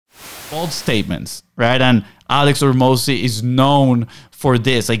bold statements, right? And Alex Hormozi is known for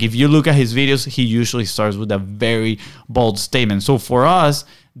this. Like if you look at his videos, he usually starts with a very bold statement. So for us,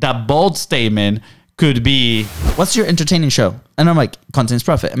 that bold statement could be, what's your entertaining show? And I'm like, Content's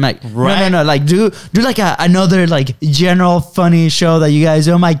Profit. I'm like, right. no. Like, do like another like general funny show that you guys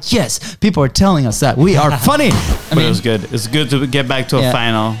do. I'm like, yes, people are telling us that we are funny. But it was good. It's good to get back to a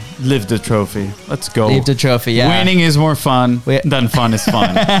final. Lift the trophy. Let's go. Lift the trophy, yeah. Winning is more fun than fun is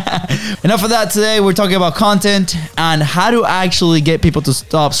fun. Enough of that today. We're talking about content and how to actually get people to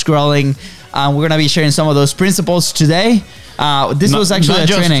stop scrolling. We're going to be sharing some of those principles today. This was actually a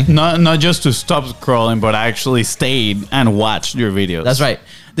training. Not just to stop scrolling, but actually stayed and watched your videos. That's right.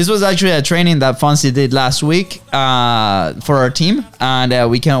 This was actually a training that Fonzie did last week for our team, and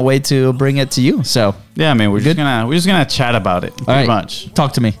we can't wait to bring it to you. So yeah, I mean, we're just gonna chat about it pretty much.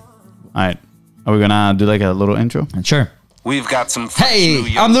 Talk to me. All right, are we gonna do like a little intro? Sure. We've got some.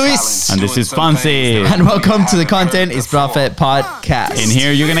 Hey, I'm Luis. And this is Fonzie. And welcome to the Content is Profit podcast. In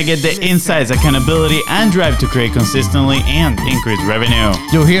here, you're going to get the insights, accountability, and drive to create consistently and increase revenue.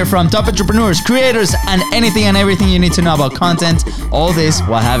 You'll hear from top entrepreneurs, creators, and anything and everything you need to know about content. All this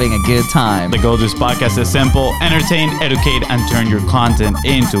while having a good time. The goal of this podcast is simple: entertain, educate, and turn your content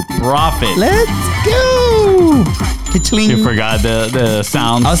into profit. Let's go. Ka-chling. You forgot the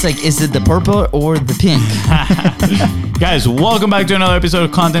sound. I was like, is it the purple or the pink? Guys, welcome back to another episode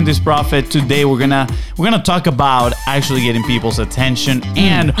of Content is Profit. Today we're gonna talk about actually getting people's attention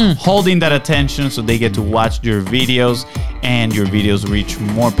and holding that attention so they get to watch your videos and your videos reach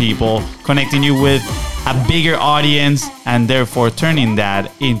more people, connecting you with a bigger audience and therefore turning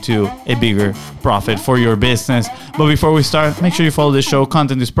that into a bigger profit for your business. But before we start, make sure you follow the show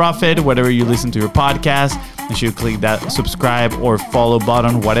Content is Profit, whatever you listen to your podcast. Make sure you click that subscribe or follow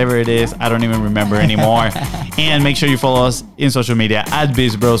button, whatever it is. I don't even remember anymore. And make sure you follow us in social media at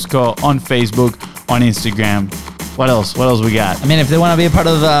BizBrosCo on Facebook, on Instagram. What else? What else we got? I mean, if they want to be a part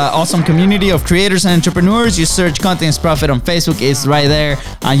of the awesome community of creators and entrepreneurs, you search Content is Profit on Facebook. It's right there.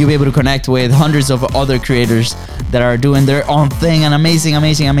 And you'll be able to connect with hundreds of other creators that are doing their own thing, an amazing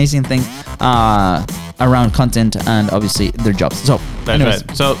thing around content and obviously their jobs. So, that's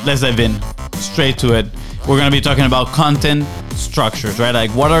right. So let's dive in straight to it. We're going to be talking about content structures, right?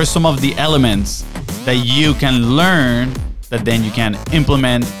 Like what are some of the elements that you can learn that then you can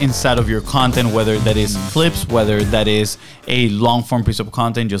implement inside of your content, whether that is clips, whether that is a long form piece of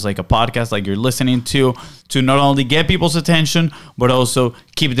content, just like a podcast, like you're listening to not only get people's attention, but also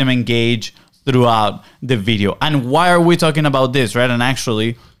keep them engaged throughout the video. And why are we talking about this, right? And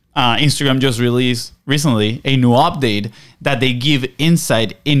actually, Instagram just released recently a new update that they give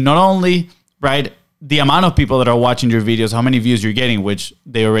insight in not only, right, the amount of people that are watching your videos, how many views you're getting, which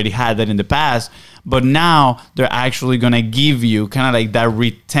they already had that in the past, but now they're actually going to give you kind of like that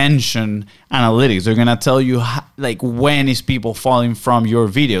retention analytics. They're going to tell you like when is people falling from your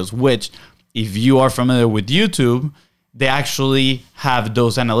videos, which if you are familiar with YouTube, they actually have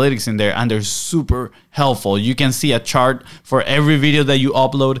those analytics in there and they're super helpful. You can see a chart for every video that you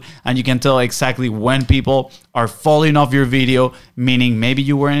upload and you can tell exactly when people are falling off your video, meaning maybe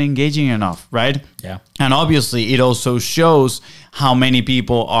you weren't engaging enough, right? Yeah. And obviously it also shows how many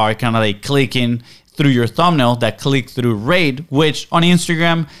people are kind of like clicking through your thumbnail, that click-through rate, which on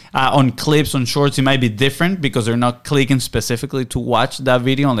Instagram, on clips, on shorts, it might be different because they're not clicking specifically to watch that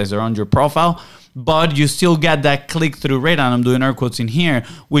video unless they're on your profile. But you still get that click-through rate, and I'm doing air quotes in here,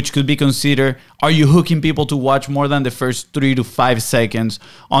 which could be considered, are you hooking people to watch more than the first 3 to 5 seconds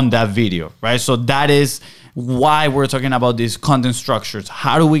on that video, right? So that is why we're talking about these content structures.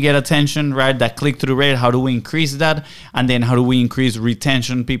 How do we get attention, right? That click-through rate, how do we increase that? And then how do we increase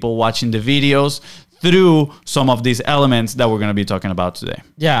retention, people watching the videos through some of these elements that we're going to be talking about today.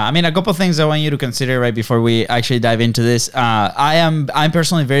 Yeah, I mean, a couple of things I want you to consider right before we actually dive into this. I'm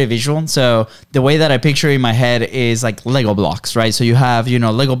personally very visual, so the way that I picture in my head is like Lego blocks, right? So you have,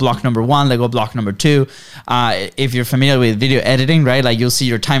 Lego block number 1, Lego block number 2. If you're familiar with video editing, right, like you'll see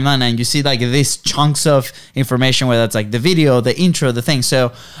your timeline and you see like these chunks of information, whether it's like the video, the intro, the thing. So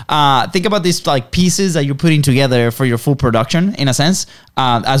think about these like pieces that you're putting together for your full production, in a sense.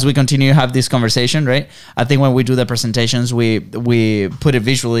 As we continue to have this conversation, right? I think when we do the presentations, we put it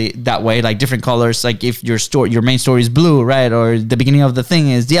visually that way, like different colors. Like if your main story is blue, right, or the beginning of the thing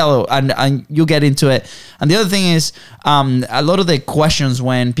is yellow, and you get into it. And the other thing is, a lot of the questions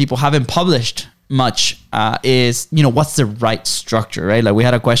when people haven't published much is, what's the right structure, right? Like we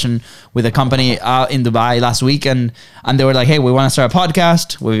had a question with a company in Dubai last week, and they were like, hey, we want to start a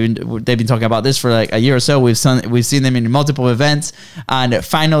podcast. They've been talking about this for like a year or so. We've seen them in multiple events, and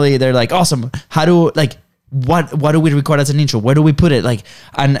finally they're like, awesome. How do, like, what do we record as an intro? Where do we put it? Like,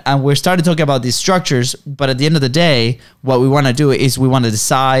 and we're starting talking about these structures, but at the end of the day, what we want to do is we want to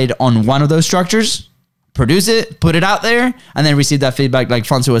decide on one of those structures, produce it, put it out there, and then receive that feedback like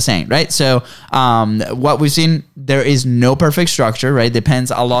Fonso was saying, right? So what we've seen, there is no perfect structure, right?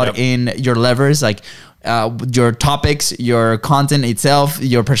 Depends a lot in your levers, like your topics, your content itself,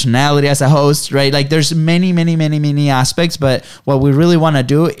 your personality as a host, right? Like there's many aspects, but what we really want to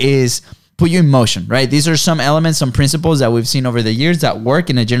do is put you in motion, right? These are some elements, some principles that we've seen over the years that work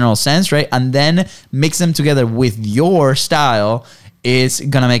in a general sense, right? And then mix them together with your style is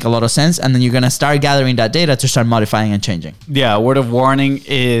going to make a lot of sense. And then you're going to start gathering that data to start modifying and changing. Yeah. Word of warning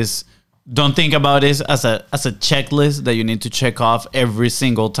is don't think about this as a checklist that you need to check off every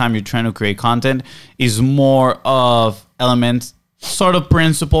single time you're trying to create content. Is more of elements, sort of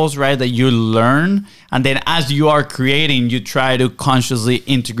principles, right, that you learn. And then as you are creating, you try to consciously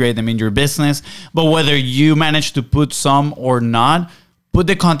integrate them in your business. But whether you manage to put some or not, put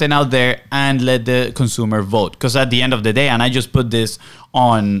the content out there and let the consumer vote. Because at the end of the day, and I just put this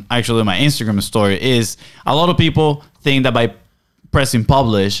on actually my Instagram story, is a lot of people think that by pressing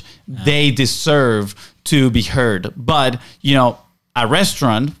publish, they deserve to be heard. But, you know, a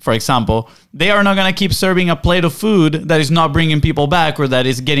restaurant, for example, they are not going to keep serving a plate of food that is not bringing people back or that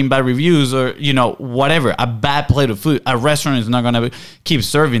is getting bad reviews or, you know, whatever, a bad plate of food. A restaurant is not going to keep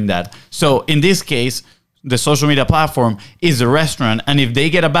serving that. So in this case, the social media platform is a restaurant. And if they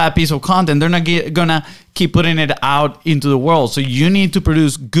get a bad piece of content, they're not going to keep putting it out into the world. So you need to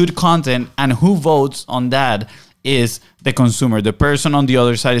produce good content, and who votes on that is the consumer. The person on the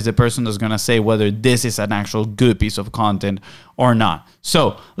other side is the person that's going to say whether this is an actual good piece of content or not.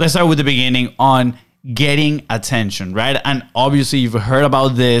 So let's start with the beginning on getting attention, right? And obviously you've heard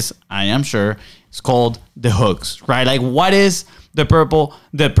about this, I am sure. It's called the hooks, right? Like what is the purpose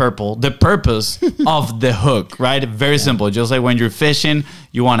of the hook, right? Very simple. Just like when you're fishing,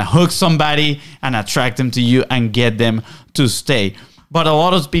 you want to hook somebody and attract them to you and get them to stay. But a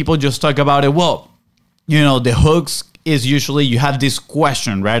lot of people just talk about it. Well, you know, the hooks is usually you have this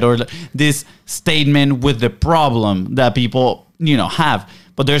question, right? Or this statement with the problem that people, you know, have.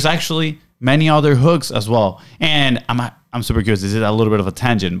 But there's actually many other hooks as well. And I'm super curious. This is a little bit of a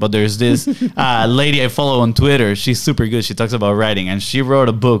tangent, but there's this lady I follow on Twitter. She's super good. She talks about writing, and she wrote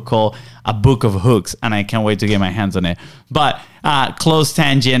a book called A Book of Hooks, and I can't wait to get my hands on it. But close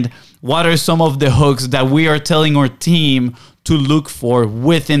tangent. What are some of the hooks that we are telling our team to look for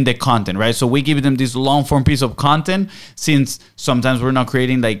within the content, right? So we give them this long form piece of content, since sometimes we're not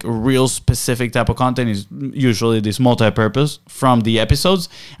creating like real specific type of content. Is usually this multi-purpose from the episodes.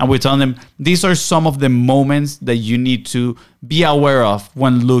 And we're telling them these are some of the moments that you need to be aware of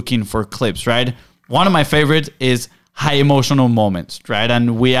when looking for clips, right? One of my favorites is high emotional moments, right?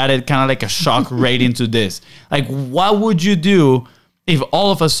 And we added kind of like a shock rating to this. Like, what would you do if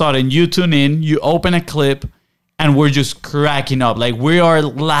all of a sudden you tune in, you open a clip, and we're just cracking up? Like we are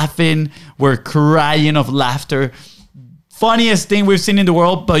laughing, we're crying of laughter. Funniest thing we've seen in the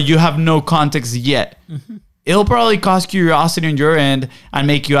world, but you have no context yet. Mm-hmm. It'll probably cause curiosity on your end and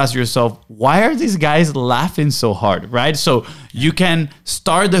make you ask yourself, why are these guys laughing so hard, right? So you can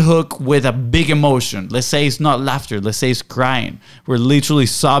start the hook with a big emotion. Let's say it's not laughter. Let's say it's crying. We're literally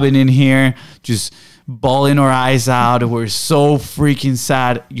sobbing in here, just bawling our eyes out. We're so freaking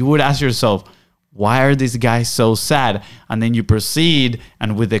sad. You would ask yourself, why are these guys so sad? And then you proceed,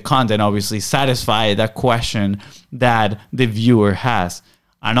 and with the content, obviously satisfy that question that the viewer has.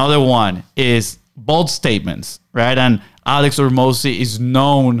 Another one is bold statements, right? And Alex Hormozi is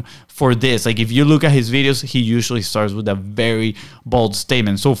known for this. Like if you look at his videos, he usually starts with a very bold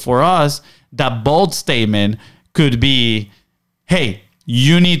statement. So for us, that bold statement could be, hey,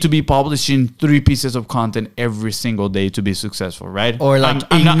 you need to be publishing 3 pieces of content every single day to be successful, right? Or like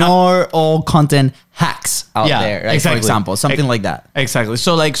ignore all content hacks out there, right? Exactly. For example, something like that. Exactly.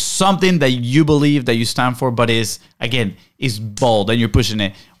 So like something that you believe that you stand for, but is bold and you're pushing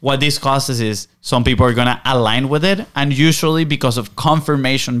it. What this causes is some people are going to align with it. And usually because of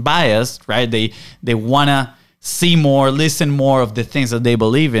confirmation bias, right? They want to see more, listen more of the things that they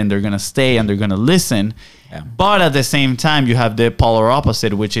believe in. They're going to stay and they're going to listen. Yeah. But at the same time, you have the polar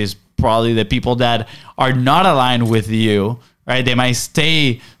opposite, which is probably the people that are not aligned with you, right? They might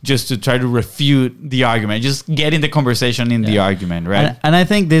stay just to try to refute the argument, just get in the conversation in the argument, right? And I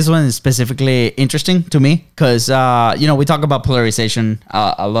think this one is specifically interesting to me because, we talk about polarization,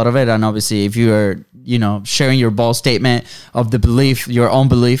 a lot of it. And obviously, if you are, sharing your bold statement of the belief, your own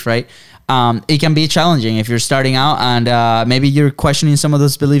belief, right? it can be challenging if you're starting out and maybe you're questioning some of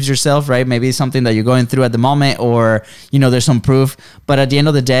those beliefs yourself, right? Maybe it's something that you're going through at the moment, or there's some proof. But at the end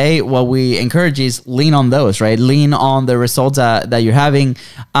of the day, what we encourage is lean on those, right? Lean on the results that you're having,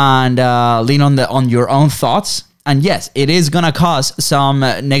 and lean on your own thoughts. And yes, it is going to cause some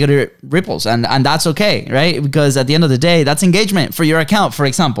negative ripples, and that's okay, right? Because at the end of the day, that's engagement for your account, for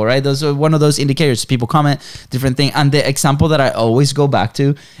example, right? Those are one of those indicators. People comment, different thing. And the example that I always go back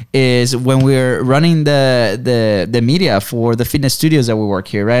to is when we're running the media for the fitness studios that we work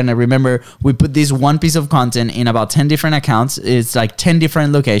here, right? And I remember we put this one piece of content in about 10 different accounts. It's like 10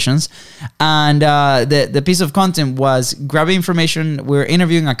 different locations. And the piece of content was grabbing information. We're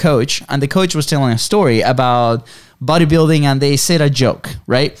interviewing a coach, and the coach was telling a story about bodybuilding, and they said a joke,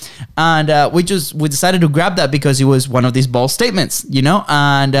 right? And we decided to grab that because it was one of these bold statements,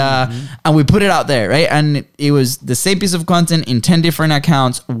 and we put it out there, right? And it was the same piece of content in 10 different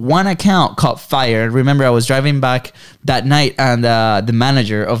accounts. One account caught fire. Remember, I was driving back that night, and the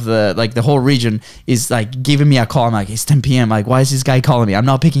manager of the whole region is like giving me a call. I'm like, it's 10 p.m. Like, why is this guy calling me? I'm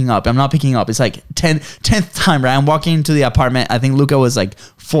not picking up. It's like 10th time, right? I'm walking into the apartment. I think Luca was like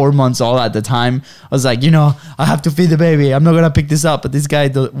 4 months old at the time. I was like, I have to feed the baby. I'm not gonna pick this up, but this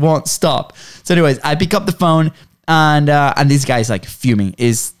guy won't stop. So anyways, I pick up the phone, and this guy's like fuming,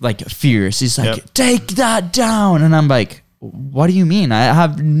 is like furious. He's like, take that down. And I'm like, what do you mean? I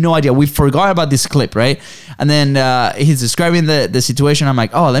have no idea. We forgot about this clip, right? And then he's describing the situation. I'm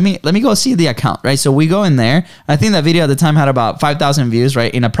like, oh, let me go see the account, right? So we go in there. I think that video at the time had about 5,000 views,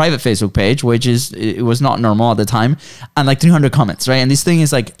 right, in a private Facebook page, which it was not normal at the time, and like 300 comments, right? And this thing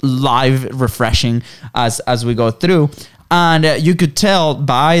is like live refreshing as we go through. And you could tell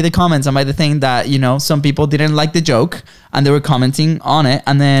by the comments and by the thing that, some people didn't like the joke and they were commenting on it.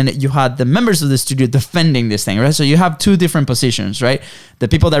 And then you had the members of the studio defending this thing, right? So you have two different positions, right? The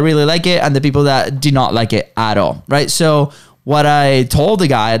people that really like it and the people that did not like it at all, right? So what I told the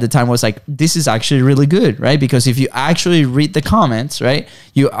guy at the time was like, this is actually really good, right? Because if you actually read the comments, right,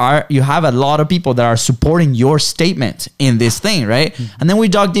 you have a lot of people that are supporting your statement in this thing, right? Mm-hmm. And then we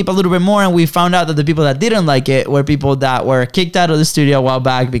dug deep a little bit more, and we found out that the people that didn't like it were people that were kicked out of the studio a while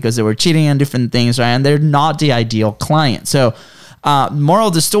back because they were cheating on different things, right? And they're not the ideal client. So moral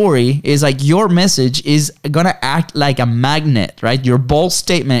of the story is like your message is going to act like a magnet, right? Your bold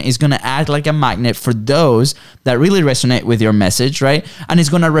statement is going to act like a magnet for those that really resonate with your message, right? And it's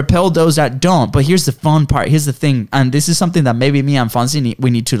going to repel those that don't. But here's the fun part. Here's the thing. And this is something that maybe me and Fonzie, we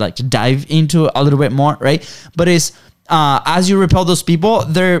need to like dive into a little bit more, right? But it's, as you repel those people,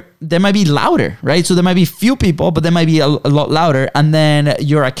 they might be louder, right? So there might be few people, but they might be a lot louder, and then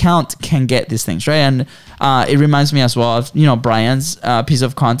your account can get these things, right? And it reminds me as well of Brian's piece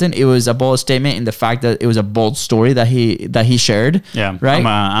of content. It was a bold statement in the fact that it was a bold story that he shared. Yeah, right.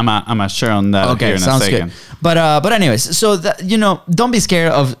 I'm a share on that. Okay, here in sounds a second. good. But anyways, so that, don't be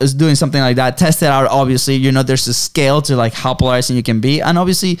scared of doing something like that. Test it out. Obviously, there's a scale to like how polarizing you can be, and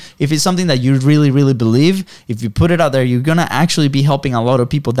obviously, if it's something that you really, really believe, if you put it out there, you're gonna actually be helping a lot of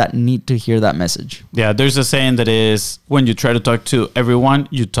people that need to hear that message. Yeah, there's a saying that is, when you try to talk to everyone,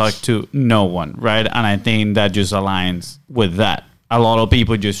 you talk to no one, right? And I think that just aligns with that. A lot of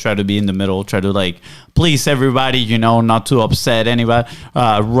people just try to be in the middle, try to like please everybody, not to upset anybody,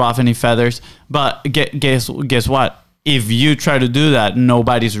 ruffle any feathers. But guess what? If you try to do that,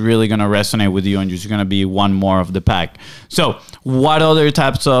 nobody's really going to resonate with you, and you're just going to be one more of the pack. So what other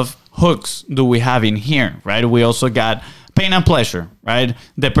types of hooks do we have in here, right? We also got pain and pleasure, right?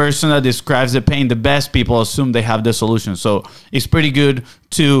 The person that describes the pain the best, people assume they have the solution. So it's pretty good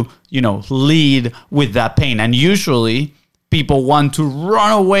to, lead with that pain. And usually people want to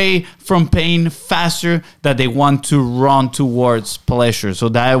run away from pain faster than they want to run towards pleasure. So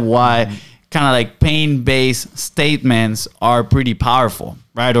that's why kind of like pain-based statements are pretty powerful,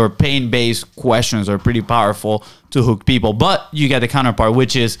 right? Or pain-based questions are pretty powerful to hook people. But you get the counterpart,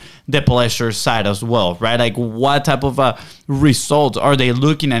 which is the pleasure side as well, right? Like what type of results are they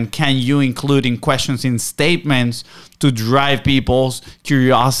looking, and can you include in questions in statements to drive people's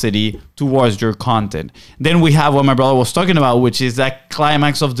curiosity towards your content? Then we have what my brother was talking about, which is that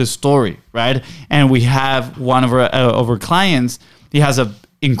climax of the story, right? And we have one of our clients, he has a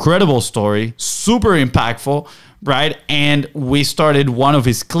incredible story, super impactful, right? And we started one of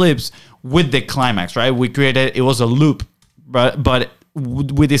his clips with the climax, right? We created, it was a loop, but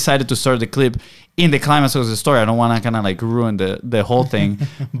we decided to start the clip in the climax of the story. I don't want to kind of like ruin the whole thing,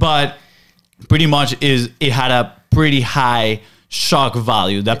 but pretty much it had a pretty high shock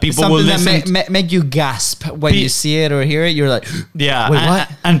value that people Something will that listen make you gasp when you see it or hear it. You're like, yeah, wait, and,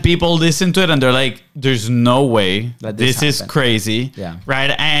 what? and people listen to it and they're like, "There's no way That this this is happened." crazy." Yeah.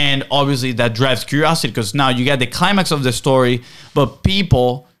 Right. And obviously that drives curiosity because now you get the climax of the story, but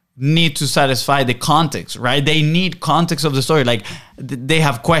people need to satisfy the context, right? They need context of the story. Like they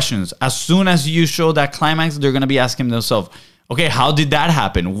have questions. As soon as you show that climax, they're gonna be asking themselves, okay, how did that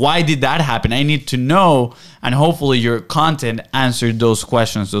happen? Why did that happen? I need to know. And hopefully your content answered those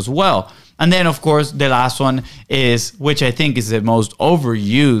questions as well. And then, of course, the last one is, which I think is the most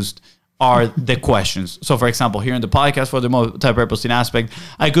overused, are the questions. So, for example, here in the podcast for the multi-purposing aspect,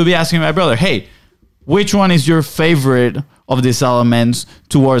 I could be asking my brother, hey, which one is your favorite of these elements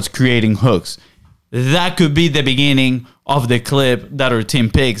towards creating hooks? That could be the beginning of the clip that our team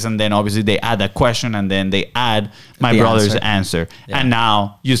picks, and then obviously they add that question, and then they add my The brother's answer. Yeah. And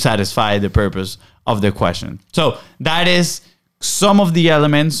now you satisfy the purpose of the question. So that is some of the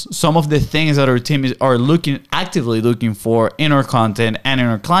elements, some of the things that our team are actively looking for in our content and in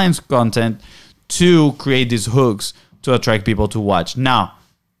our clients' content to create these hooks to attract people to watch. Now,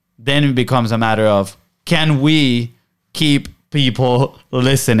 then it becomes a matter of, can we keep people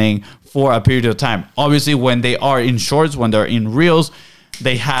listening for a period of time? Obviously, when they are in shorts, when they're in reels,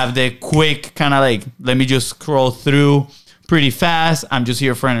 they have the quick kind of like, let me just scroll through pretty fast. I'm just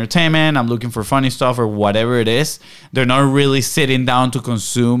here for entertainment. I'm looking for funny stuff or whatever it is. They're not really sitting down to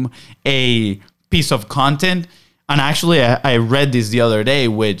consume a piece of content. And actually, I read this the other day,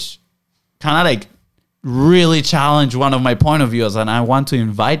 which kind of like really challenge one of my point of views, and I want to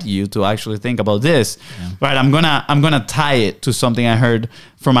invite you to actually think about this. Right, I'm gonna tie it to something I heard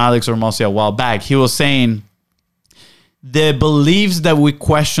from Alex Hormozi a while back. He was saying the beliefs that we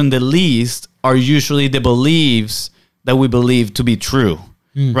question the least are usually the beliefs that we believe to be true,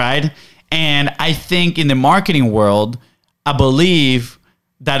 right? And I think in the marketing world, I believe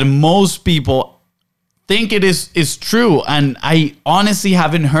that most people think it is true, and I honestly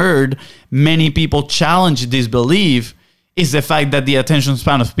haven't heard many people challenge this belief, is the fact that the attention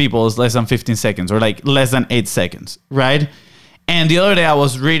span of people is less than 15 seconds or like less than 8 seconds, right? And the other day I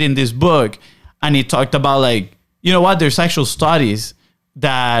was reading this book and it talked about like, you know what, there's actual studies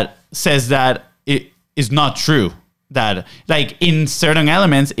that says that it is not true, that like in certain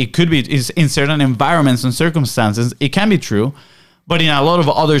elements it could be, is in certain environments and circumstances it can be true, but in a lot of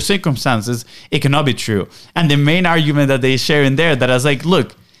other circumstances, it cannot be true. And the main argument that they share in there, that I was like,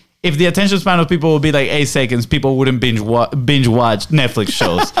 look, if the attention span of people would be like 8 seconds, people wouldn't binge watch Netflix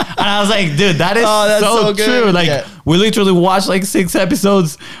shows. And I was like, dude, that is so true. good. Like, we literally watched like 6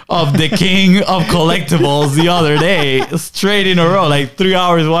 episodes of The King of Collectibles the other day, straight in a row, like 3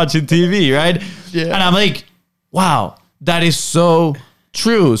 hours watching TV, right? Yeah. And I'm like, wow, that is so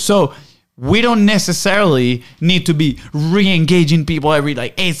true. So we don't necessarily need to be re-engaging people every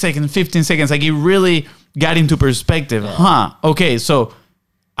like 8 seconds, 15 seconds. Like it really got into perspective. Okay, so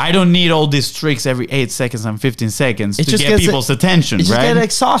I don't need all these tricks every 8 seconds and 15 seconds to get people's attention, it just right? gets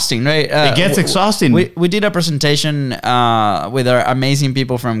exhausting, right? It gets exhausting. We did a presentation with our amazing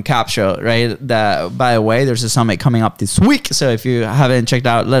people from Capshow, right? That, by the way, there's a summit coming up this week. So if you haven't checked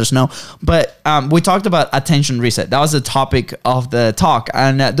out, let us know. But we talked about attention reset. That was the topic of the talk.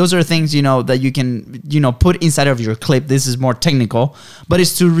 And those are things, you know, that you can, you know, put inside of your clip. This is more technical, but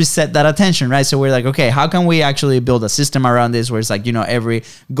it's to reset that attention, right? So we're like, okay, how can we actually build a system around this where it's like, you know, every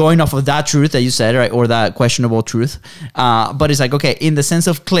going off of that truth that you said, right, or that questionable truth, but it's like, okay, in the sense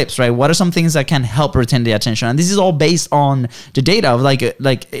of clips, right, what are some things that can help retain the attention? And this is all based on the data of like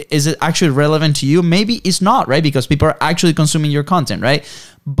is it actually relevant to you? Maybe it's not, right, because people are actually consuming your content, right?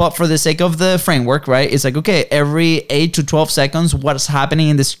 But for the sake of the framework, right, it's like, okay, every 8 to 12 seconds, what's happening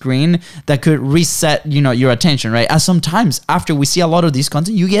in the screen that could reset, you know, your attention, right? As sometimes after we see a lot of this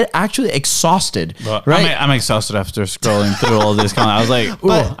content, you get actually exhausted, right? I'm exhausted after scrolling through all this content. I was like,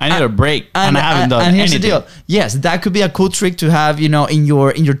 But- I need a break, and I haven't done and here's anything. the deal. Yes, that could be a cool trick to have, you know, in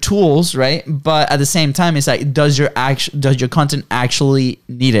your tools, right? But at the same time, it's like, does your content actually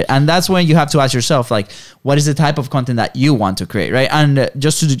need it? And that's when you have to ask yourself, like, what is the type of content that you want to create, right? And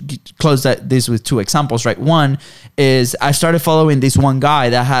just to close this with 2 examples, right? One is I started following this one guy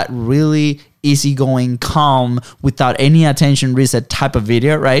that had really easygoing, calm, without any attention reset type of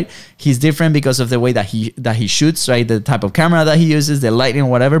video, right? He's different because of the way that he shoots, right? The type of camera that he uses, the lighting,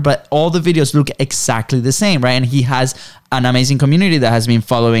 whatever, but all the videos look exactly the same, right? And he has an amazing community that has been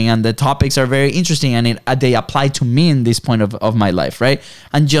following, and the topics are very interesting, and they apply to me in this point of my life, right?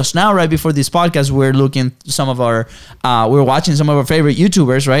 And just now, right before this podcast, we're watching some of our favorite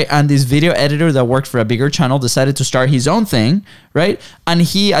YouTubers, right? And this video editor that worked for a bigger channel decided to start his own thing, right? And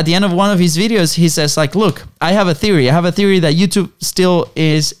he, at the end of one of his videos, he says like, look, I have a theory that YouTube still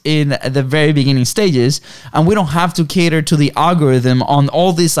is in the very beginning stages, and we don't have to cater to the algorithm on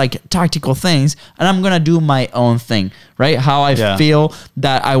all these like tactical things, and I'm gonna do my own thing, right? How I feel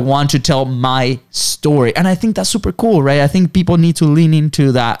that I want to tell my story. And I think that's super cool, right? I think people need to lean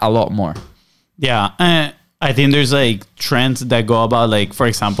into that a lot more. Yeah, I think there's like trends that go about, like, for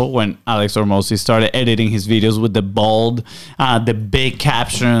example, when Alex Hormozi started editing his videos with the bold, the big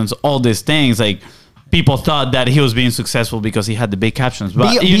captions, all these things, like people thought that he was being successful because he had the big captions.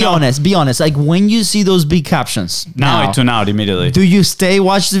 But be honest. Like when you see those big captions, now I tune out immediately. Do you stay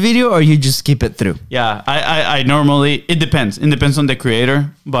watch the video or you just skip it through? Yeah, I normally, it depends. It depends on the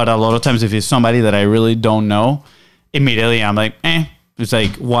creator. But a lot of times if it's somebody that I really don't know, immediately I'm like, it's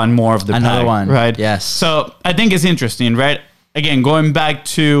like one more of the another pack, one, right? Yes. So I think it's interesting, right? Again, going back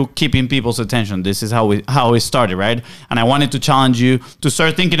to keeping people's attention. This is how we started, right? And I wanted to challenge you to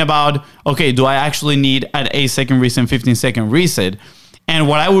start thinking about, okay, do I actually need an 8-second reset, 15-second reset? And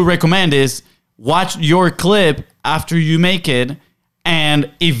what I would recommend is watch your clip after you make it.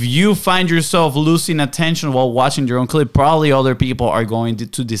 And if you find yourself losing attention while watching your own clip, probably other people are going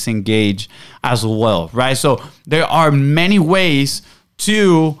to disengage as well, right? So there are many ways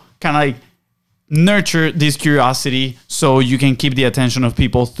to kind of like nurture this curiosity so you can keep the attention of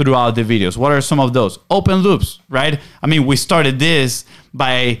people throughout the videos. What are some of those? Open loops, right? I mean, we started this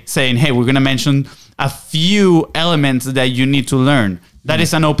by saying, hey, we're going to mention a few elements that you need to learn. That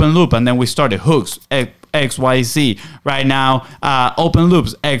is an open loop. And then we started hooks, X, Y, Z. Right now, open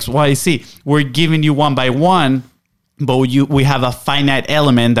loops, X, Y, Z. We're giving you one by one, but we have a finite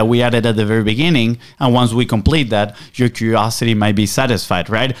element that we added at the very beginning. And once we complete that, your curiosity might be satisfied,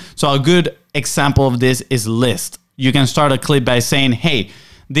 right? So a good example of this is list. You can start a clip by saying, hey,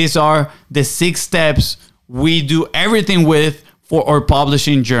 these are the 6 steps we do everything with for our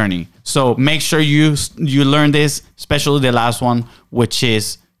publishing journey. So make sure you learn this, especially the last one, which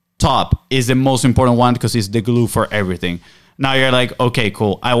is top, is the most important one because it's the glue for everything. Now you're like, okay,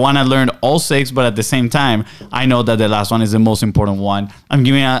 cool. I want to learn all 6, but at the same time, I know that the last one is the most important one. I'm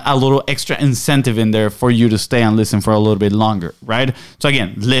giving a little extra incentive in there for you to stay and listen for a little bit longer, right? So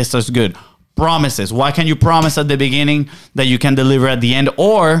again, list is good. Promises. What can you promise at the beginning that you can deliver at the end?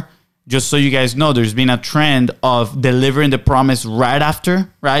 Or just so you guys know, there's been a trend of delivering the promise right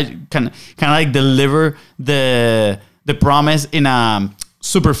after, right? Kind of like deliver the promise in a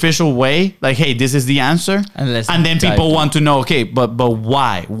superficial way, like, hey, this is the answer, and then people want to know, okay, but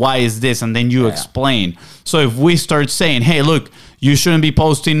why is this? And then you explain. So if we start saying, hey, look, you shouldn't be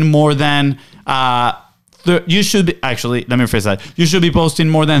posting more than you should be posting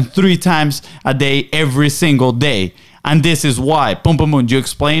more than 3 times a day every single day, and this is why, boom boom boom, you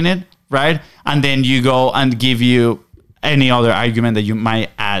explain it, right? And then you go and give you any other argument that you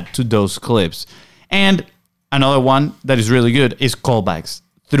might add to those clips. And another one that is really good is callbacks.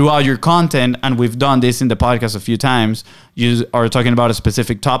 Throughout your content, and we've done this in the podcast a few times, you are talking about a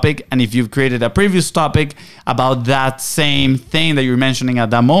specific topic, and if you've created a previous topic about that same thing that you're mentioning at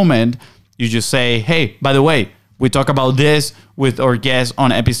that moment, you just say, hey, by the way, we talk about this with our guest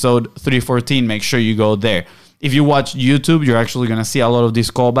on episode 314. Make sure you go there. If you watch YouTube, you're actually going to see a lot of these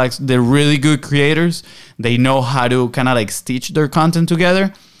callbacks. They're really good creators. They know how to kind of like stitch their content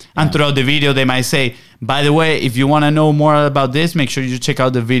together. And throughout the video, they might say, by the way, if you want to know more about this, make sure you check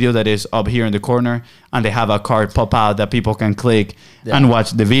out the video that is up here in the corner. And they have a card pop out that people can click and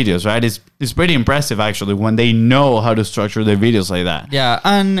watch the videos, right? It's pretty impressive, actually, when they know how to structure their videos like that. Yeah,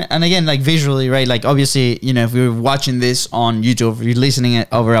 and again, like visually, right? Like obviously, you know, if you're watching this on YouTube, if you're listening it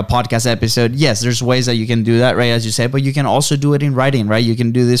over a podcast episode, yes, there's ways that you can do that, right? As you said, but you can also do it in writing, right? You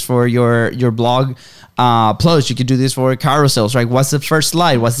can do this for your blog post. You could do this for carousels, right? What's the first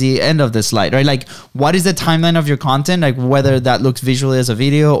slide? What's the end of the slide, right? Like, what is the timeline of your content? Like, whether that looks visually as a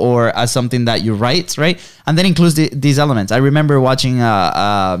video or as something that you write, right? And then includes these elements. I remember watching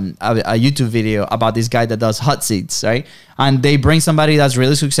a YouTube video about this guy that does hot seats, right? And they bring somebody that's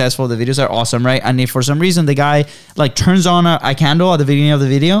really successful. The videos are awesome, right? And if for some reason the guy like turns on a candle at the beginning of the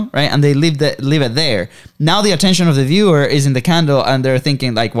video, right? And they leave it there. Now the attention of the viewer is in the candle, and they're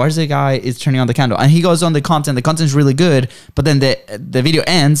thinking like, why is the guy is turning on the candle? And he goes on the content. The content's really good, but then the video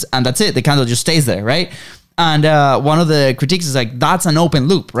ends, and that's it. The candle just stays there, right? And one of the critiques is like, that's an open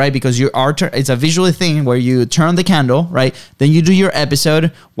loop, right? Because it's a visual thing where you turn the candle, right? Then you do your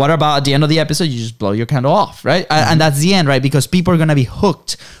episode. What about at the end of the episode? You just blow your candle off, right? Mm-hmm. And that's the end, right? Because people are going to be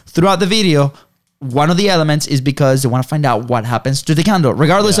hooked throughout the video one of the elements is because they want to find out what happens to the candle,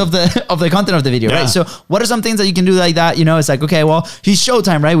 regardless of the content of the video, right? So what are some things that you can do like that? You know, it's like, okay, well, he's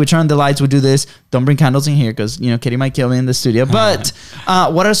showtime, right? We turn the lights, we do this. Don't bring candles in here because, you know, Katie might kill me in the studio. But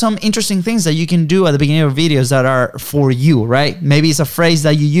what are some interesting things that you can do at the beginning of videos that are for you, right? Maybe it's a phrase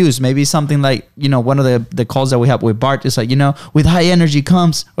that you use. Maybe something like, you know, one of the calls that we have with Bart is like, you know, with high energy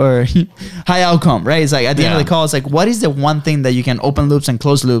comes, or high outcome, right? It's like at the end of the call, it's like, what is the one thing that you can open loops and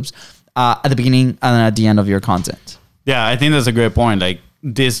close loops at the beginning and at the end of your content? Yeah, I think that's a great point. Like,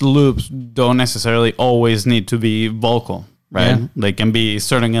 these loops don't necessarily always need to be vocal, right? Yeah. They can be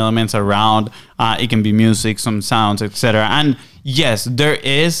certain elements around. It can be music, some sounds, etc. And yes, there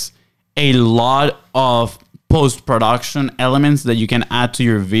is a lot of post-production elements that you can add to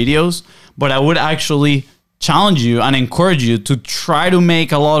your videos, but I would actually challenge you and encourage you to try to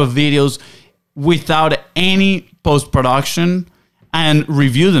make a lot of videos without any post-production and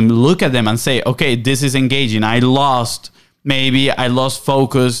review them, look at them and say, okay, this is engaging. I lost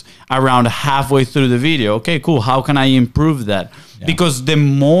focus around halfway through the video. Okay, cool. How can I improve that? Yeah. Because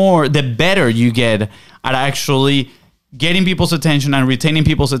the better you get at actually getting people's attention and retaining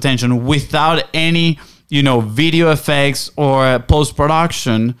people's attention without any, you know, video effects or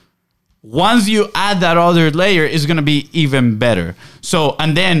post-production. Once you add that other layer, it's going to be even better. So,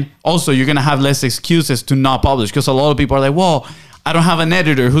 and then also you're going to have less excuses to not publish, because a lot of people are like, well, I don't have an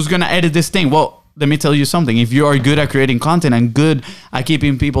editor. Who's going to edit this thing? Well, let me tell you something. If you are good at creating content and good at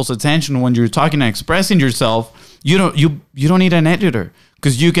keeping people's attention when you're talking and expressing yourself, you don't need an editor,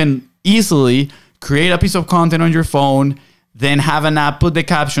 because you can easily create a piece of content on your phone, then have an app, put the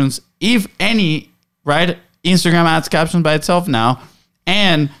captions, if any, right? Instagram adds captions by itself now,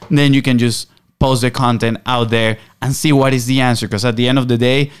 and then you can just post the content out there and see what is the answer. Because at the end of the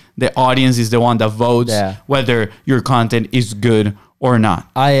day, the audience is the one that votes whether your content is good or not.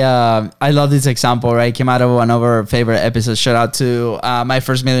 I love this example, right? Came out of one of our favorite episodes. Shout out to My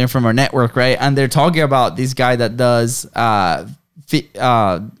First Million from our network, right? And they're talking about this guy that does what's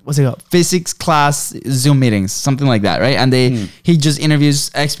it called? Physics class Zoom meetings, something like that, right? And he just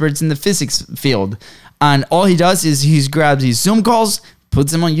interviews experts in the physics field. And all he does is he grabs these Zoom calls,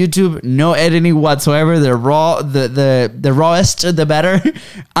 puts them on YouTube, no editing whatsoever. They're raw, the rawest, the better.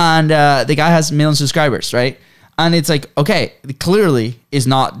 And the guy has 1 million subscribers, right? And it's like, okay, clearly is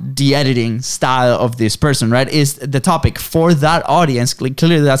not the editing style of this person, right? Is the topic for that audience.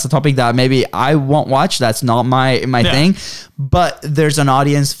 Clearly that's a topic that maybe I won't watch. That's not my thing. But there's an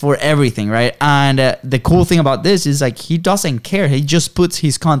audience for everything, right? And the cool thing about this is like, he doesn't care. He just puts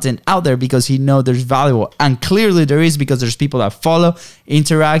his content out there because he knows there's value. And clearly there is, because there's people that follow,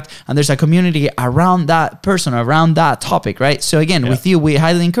 interact, and there's a community around that person, around that topic, right? So again, with you, we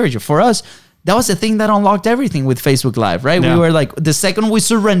highly encourage you. For us, that was the thing that unlocked everything with Facebook Live, right? Yeah. We were like, the second we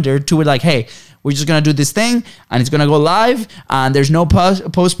surrendered to it, like, hey, we're just going to do this thing and it's going to go live and there's no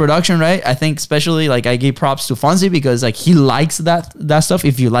post-production, right? I think especially like I gave props to Fonzie because like he likes that stuff.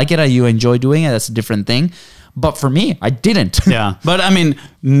 If you like it and you enjoy doing it, that's a different thing. But for me, I didn't. Yeah. But I mean,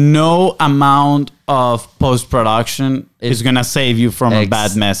 no amount of post-production is going to save you from a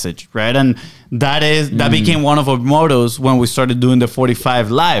bad message, right? And that became one of our mottos when we started doing the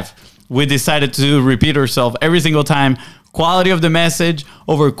 45 Live. We decided to repeat ourselves every single time, quality of the message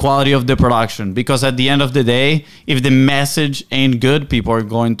over quality of the production. Because at the end of the day, if the message ain't good, people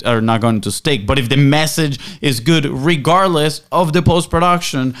are not going to stick. But if the message is good, regardless of the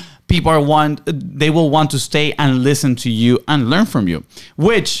post-production, they will want to stay and listen to you and learn from you.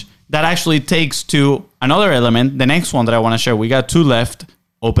 Which that actually takes to another element, the next one that I want to share. We got 2 left.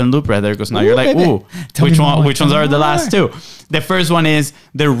 Open loop right there, because now you're like, ooh, which ones are the last 2? The first one is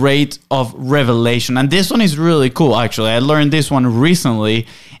the rate of revelation. And this one is really cool, actually. I learned this one recently.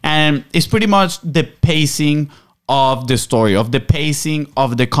 And it's pretty much the pacing of the story, of the pacing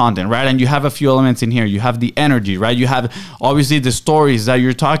of the content, right? And you have a few elements in here. You have the energy, right? You have, obviously, the stories that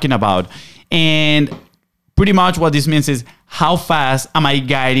you're talking about. And pretty much what this means is, how fast am I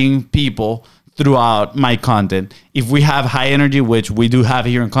guiding people throughout my content? If we have high energy, which we do have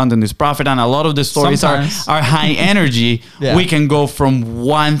here in Content is Profit, and a lot of the stories are high energy, we can go from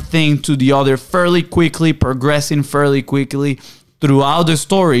one thing to the other fairly quickly, progressing fairly quickly throughout the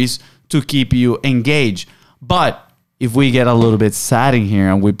stories to keep you engaged. But if we get a little bit sad in here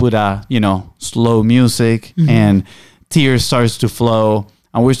and we put a, slow music and tears starts to flow,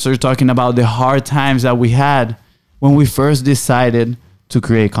 and we start talking about the hard times that we had when we first decided to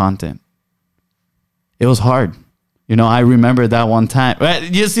create content. It was hard. I remember that one time.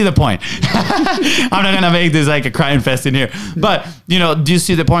 You see the point. I'm not going to make this like a crying fest in here. But, do you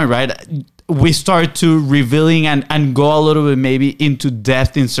see the point, right? we start to revealing and go a little bit maybe into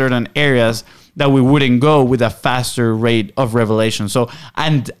depth in certain areas that we wouldn't go with a faster rate of revelation. So,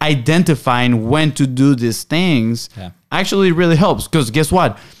 and identifying when to do these things actually really helps, because guess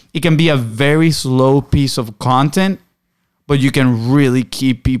what? It can be a very slow piece of content, but you can really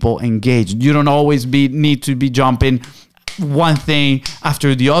keep people engaged. You don't always need to be jumping one thing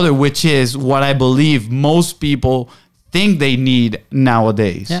after the other, which is what I believe most people think they need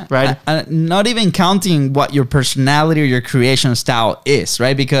nowadays, right? Not even counting what your personality or your creation style is,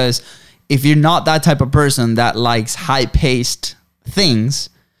 right? Because if you're not that type of person that likes high-paced things,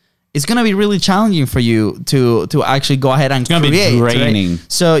 it's gonna be really challenging for you to actually go ahead and create. It's gonna be draining. Right?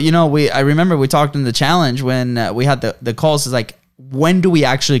 So I remember we talked in the challenge when we had the calls. It's like, when do we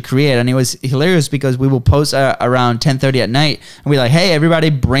actually create? And it was hilarious because we will post around 10:30 at night, and we're like, hey, everybody,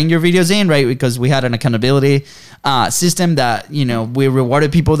 bring your videos in, right? Because we had an accountability system that, we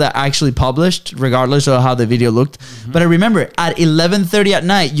rewarded people that actually published regardless of how the video looked. But I remember at 11:30 at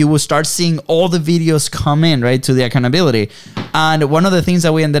night, you will start seeing all the videos come in, right, to the accountability. And one of the things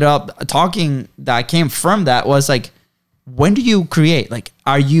that we ended up talking that came from that was like, when do you create? Like,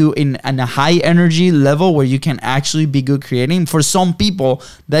 are you in a high energy level where you can actually be good creating? For some people,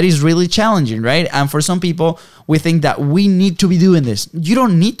 that is really challenging, right? And for some people, we think that we need to be doing this. You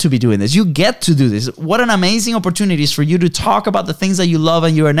don't need to be doing this. You get to do this. What an amazing opportunity is for you to talk about the things that you love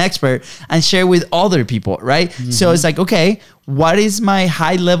and you're an expert and share with other people, right? So it's like, okay, what is my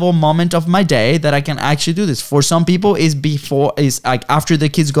high level moment of my day that I can actually do this? For some people, is like after the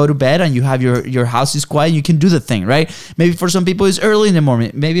kids go to bed and you have your house is quiet, you can do the thing, right? Maybe for some people, it's early in the morning.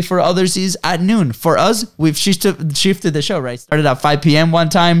 Maybe for others, is at noon. For us, we've shifted the show, right? Started at 5 p.m. one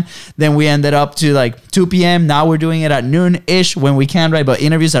time, then we ended up to like 2 p.m. Now we're doing it at noon-ish when we can, right? But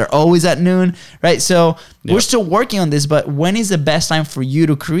interviews are always at noon, right? So we're still working on this, but when is the best time for you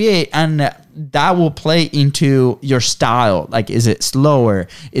to create? And that will play into your style. Like, is it slower?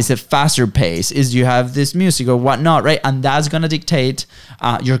 Is it faster pace? Is you have this music or whatnot, right? And that's going to dictate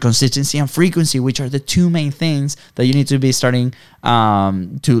your consistency and frequency, which are the two main things that you need to be starting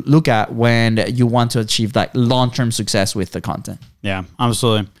to look at when you want to achieve like long-term success with the content. Yeah,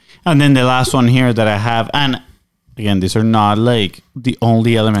 absolutely. And then the last one here that I have, and again, these are not like the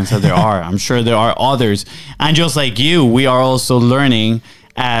only elements that there are. I'm sure there are others. And just like you, we are also learning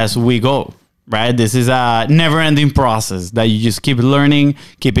as we go, right? This is a never-ending process that you just keep learning,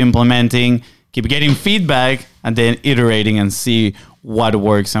 keep implementing, keep getting feedback, and then iterating and see what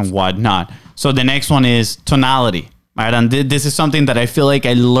works and what not. So the next one is tonality, right? And this is something that I feel like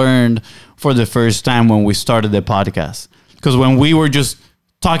I learned for the first time when we started the podcast. Because when we were just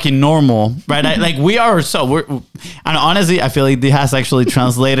talking normal, right? And honestly, I feel like this has actually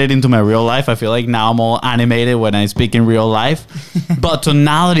translated into my real life. I feel like now I'm all animated when I speak in real life. But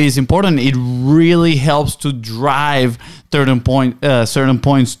tonality is important. It really helps to drive certain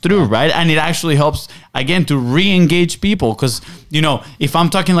points through, right? And it actually helps, again, to re-engage people. Because, if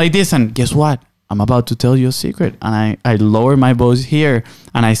I'm talking like this, and guess what? I'm about to tell you a secret, and I lower my voice here,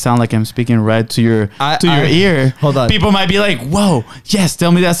 and I sound like I'm speaking right to your ear. Hold on. People might be like, "Whoa, yes,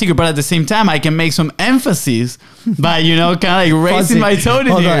 tell me that secret." But at the same time, I can make some emphasis by kind of like raising my tone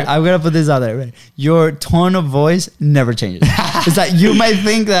in here. Hold on, I'm gonna put this out there. Right? Your tone of voice never changes. It's like you might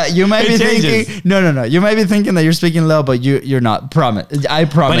think that you might be thinking, no. You might be thinking that you're speaking low, but you're not. Promise. I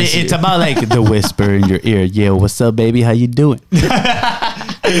promise. But it's about like the whisper in your ear. Yeah, what's up, baby? How you doing?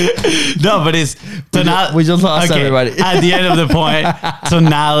 No, but it's we just lost everybody. At the end of the point,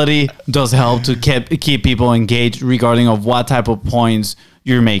 tonality does help to keep people engaged regarding of what type of points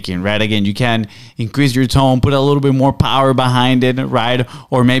you're making, right? Again, you can increase your tone, put a little bit more power behind it, right?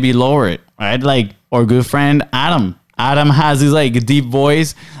 Or maybe lower it, right? Like our good friend Adam. Adam has his like deep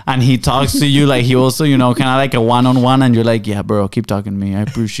voice, and he talks to you like he also, kind of like a one-on-one, and you're like, yeah, bro, keep talking to me. I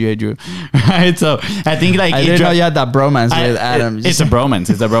appreciate you, right? So I think like I didn't know you had that bromance with Adam. It's a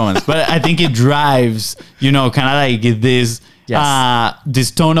bromance, but I think it drives, kind of like this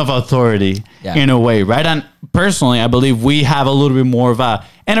this tone of authority in a way, right? And personally, I believe we have a little bit more of a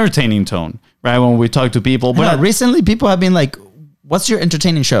entertaining tone, right? When we talk to people, but recently people have been like, what's your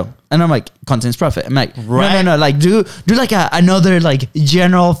entertaining show? And I'm like, Content's Profit. I'm like, no. Like, do like another like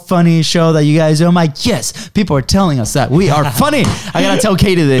general funny show that you guys do. I'm like, yes, people are telling us that we are funny. I gotta tell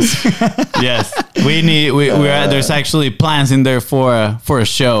Katie this. Yes, there's actually plans in there for a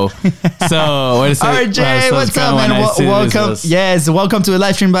show. So what is it? RJ, what's up, man? Welcome. Yes, welcome to a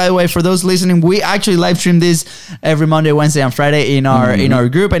live stream. By the way, for those listening, we actually live stream this every Monday, Wednesday, and Friday in our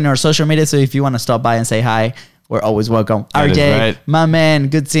group and in our social media. So if you want to stop by and say hi, we're always welcome. That is RJ, right. my man,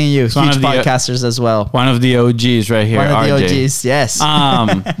 good seeing you. one Huge of the- podcasters as well. One of the OGs right here, One of the RJ. OGs, yes.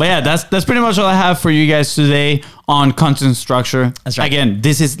 But yeah, that's pretty much all I have for you guys today on content structure. That's right. Again,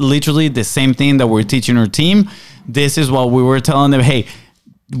 this is literally the same thing that we're teaching our team. This is what we were telling them. Hey,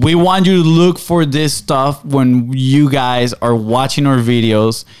 we want you to look for this stuff when you guys are watching our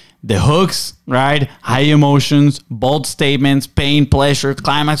videos. The hooks, right? High emotions, bold statements, pain, pleasure,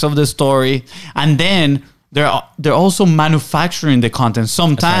 climax of the story. And then they're also manufacturing the content.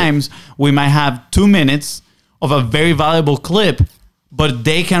 Sometimes we might have 2 minutes of a very valuable clip, but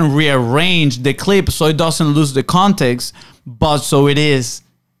they can rearrange the clip so it doesn't lose the context, but so it is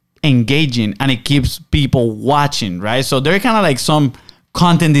engaging and it keeps people watching, right? So they're kind of like some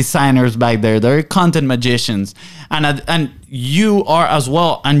content designers back there. They're content magicians, and you are as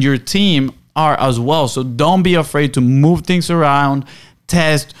well, and your team are as well. So don't be afraid to move things around,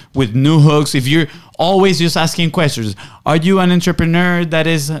 test with new hooks. If you're always just asking questions, are you an entrepreneur that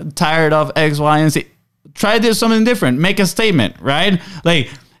is tired of X, Y, and Z? Try this something different. Make a statement, right? Like,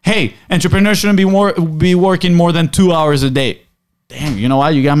 hey, entrepreneurs shouldn't be working more than 2 hours a day. Damn, you know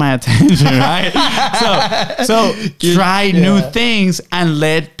what? You got my attention, right? so try new things and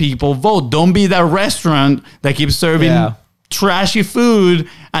let people vote. Don't be that restaurant that keeps serving trashy food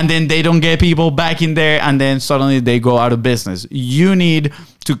and then they don't get people back in there and then suddenly they go out of business. You need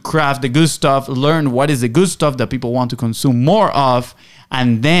to craft the good stuff, learn what is the good stuff that people want to consume more of,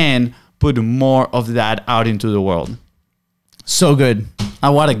 and then put more of that out into the world. So good.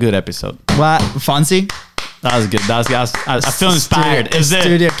 What a good episode. What? Fonzie? That was good. I feel inspired.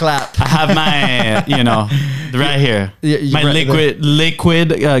 Studio clap. I have my, right here. My liquid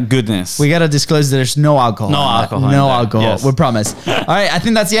goodness. We got to disclose there's no alcohol. No alcohol. No alcohol. Yes. We promise. All right. I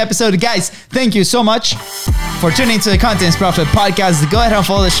think that's the episode. Guys, thank you so much for tuning to the Contents Profit Podcast. Go ahead and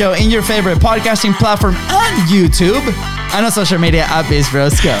follow the show in your favorite podcasting platform and YouTube. And on social media at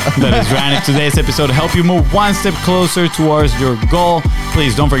BizBrosco. That is right. If today's episode helped you move one step closer towards your goal,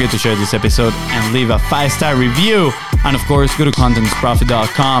 please don't forget to share this episode and leave a 5-star review. And of course, go to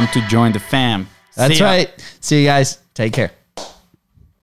contentsprofit.com to join the fam. That's right. See you guys. Take care.